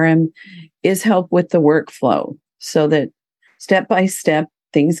CRM is help with the workflow, so that step by step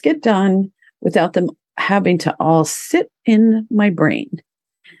things get done without them having to all sit in my brain.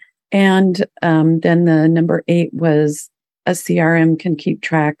 And then the number 8 was a CRM can keep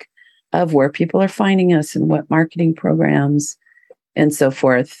track of where people are finding us and what marketing programs and so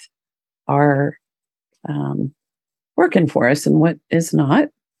forth are working for us and what is not.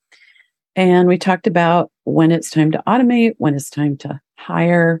 And we talked about when it's time to automate, when it's time to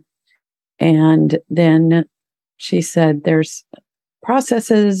hire. And then she said there's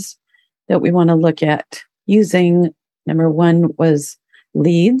processes that we want to look at using. Number one was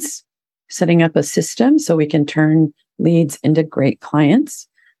leads, setting up a system so we can turn leads into great clients.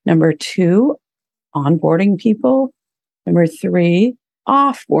 Number two, onboarding people. Number three,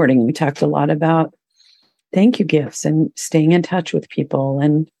 offboarding. We talked a lot about thank you gifts and staying in touch with people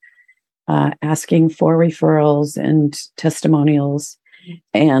and asking for referrals and testimonials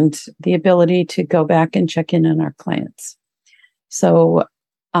and the ability to go back and check in on our clients. So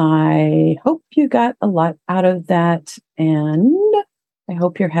I hope you got a lot out of that, and I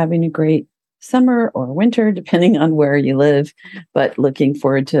hope you're having a great summer or winter, depending on where you live, but looking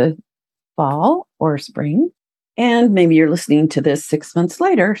forward to fall or spring. And maybe you're listening to this 6 months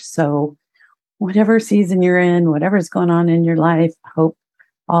later. So whatever season you're in, whatever's going on in your life, I hope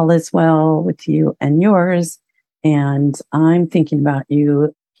all is well with you and yours. And I'm thinking about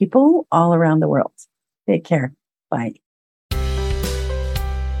you, people all around the world. Take care. Bye.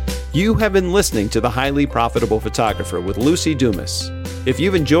 You have been listening to The Highly Profitable Photographer with Lucy Dumas. If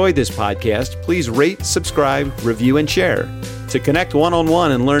you've enjoyed this podcast, please rate, subscribe, review, and share. To connect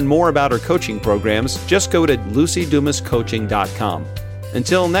one-on-one and learn more about our coaching programs, just go to lucydumascoaching.com.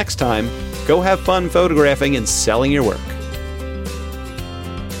 Until next time, go have fun photographing and selling your work.